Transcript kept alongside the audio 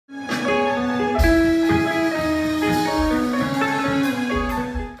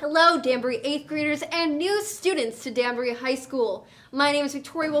Danbury 8th graders and new students to Danbury High School. My name is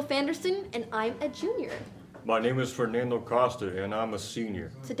Victoria Wolf-Anderson and I'm a junior. My name is Fernando Costa and I'm a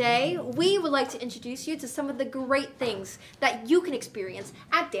senior. Today, we would like to introduce you to some of the great things that you can experience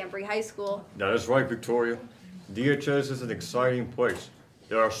at Danbury High School. That is right, Victoria. DHS is an exciting place.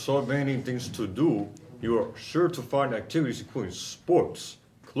 There are so many things to do. You are sure to find activities including sports,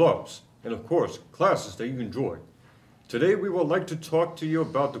 clubs, and of course, classes that you enjoy. Today, we would like to talk to you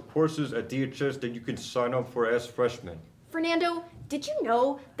about the courses at DHS that you can sign up for as freshmen. Fernando, did you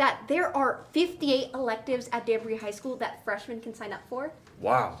know that there are 58 electives at Danbury High School that freshmen can sign up for?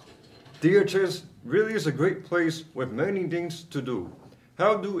 Wow. DHS really is a great place with many things to do.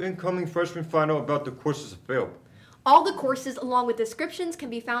 How do incoming freshmen find out about the courses available? All the courses along with descriptions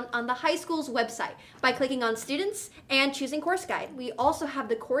can be found on the high school's website by clicking on Students and choosing Course Guide. We also have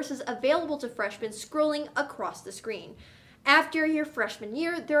the courses available to freshmen scrolling across the screen. After your freshman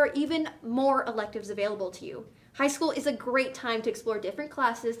year, there are even more electives available to you. High school is a great time to explore different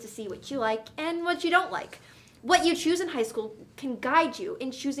classes to see what you like and what you don't like. What you choose in high school can guide you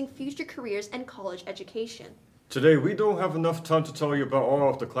in choosing future careers and college education. Today, we don't have enough time to tell you about all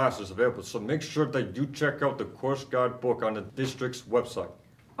of the classes available, so make sure that you check out the course guide book on the district's website.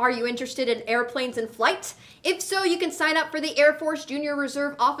 Are you interested in airplanes and flight? If so, you can sign up for the Air Force Junior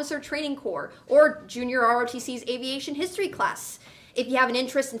Reserve Officer Training Corps or Junior ROTC's Aviation History class. If you have an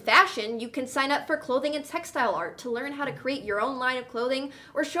interest in fashion, you can sign up for clothing and textile art to learn how to create your own line of clothing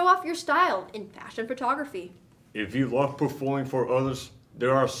or show off your style in fashion photography. If you love performing for others,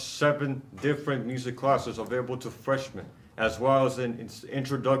 there are 7 different music classes available to freshmen, as well as an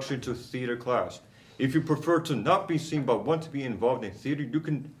introduction to theater class. If you prefer to not be seen but want to be involved in theater, you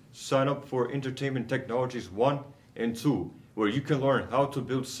can sign up for Entertainment Technologies 1 and 2, where you can learn how to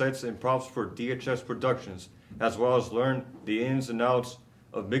build sets and props for DHS productions, as well as learn the ins and outs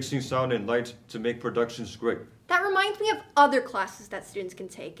of mixing sound and lights to make productions great. That reminds me of other classes that students can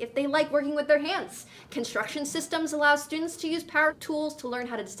take if they like working with their hands. Construction systems allow students to use power tools to learn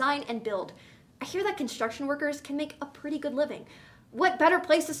how to design and build. I hear that construction workers can make a pretty good living. What better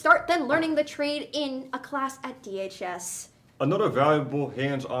place to start than learning the trade in a class at DHS? Another valuable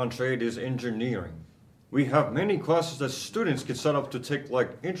hands-on trade is engineering. We have many classes that students can sign up to take,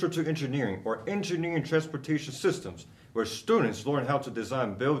 like Intro to Engineering or Engineering Transportation Systems, where students learn how to design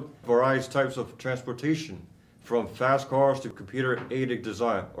and build various types of transportation, from fast cars to computer-aided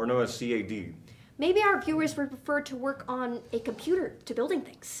design, or known as CAD. Maybe our viewers would prefer to work on a computer to building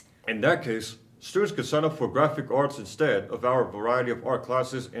things. In that case, students could sign up for graphic arts instead of our variety of art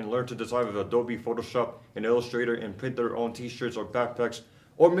classes and learn to design with Adobe Photoshop and Illustrator and print their own t-shirts or backpacks.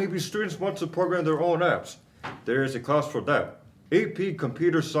 Or maybe students want to program their own apps. There is a class for that. AP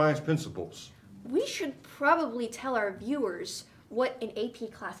Computer Science Principles. We should probably tell our viewers what an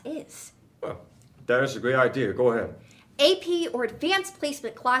AP class is. Well, that is a great idea. Go ahead. AP, or Advanced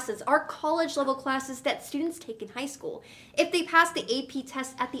Placement classes, are college-level classes that students take in high school. If they pass the AP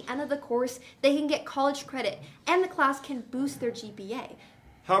test at the end of the course, they can get college credit, and the class can boost their GPA.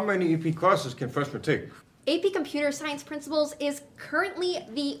 How many AP classes can freshmen take? AP Computer Science Principles is currently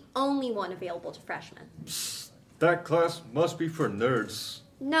the only one available to freshmen. Psst, that class must be for nerds.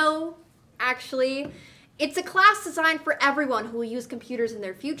 No, actually, it's a class designed for everyone who will use computers in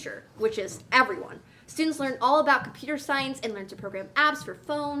their future, which is everyone. Students learn all about computer science and learn to program apps for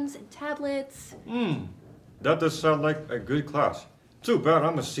phones and tablets. That does sound like a good class. Too bad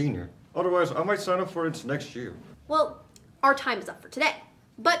I'm a senior. Otherwise, I might sign up for it next year. Well, our time is up for today.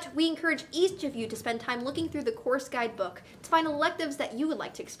 But we encourage each of you to spend time looking through the course guide book to find electives that you would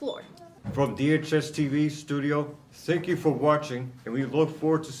like to explore. From DHS TV Studio, thank you for watching, and we look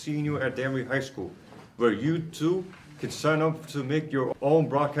forward to seeing you at Danbury High School, where you too can sign up to make your own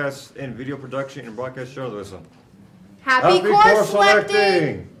broadcast and video production and broadcast journalism. Happy course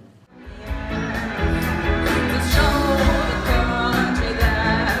selecting!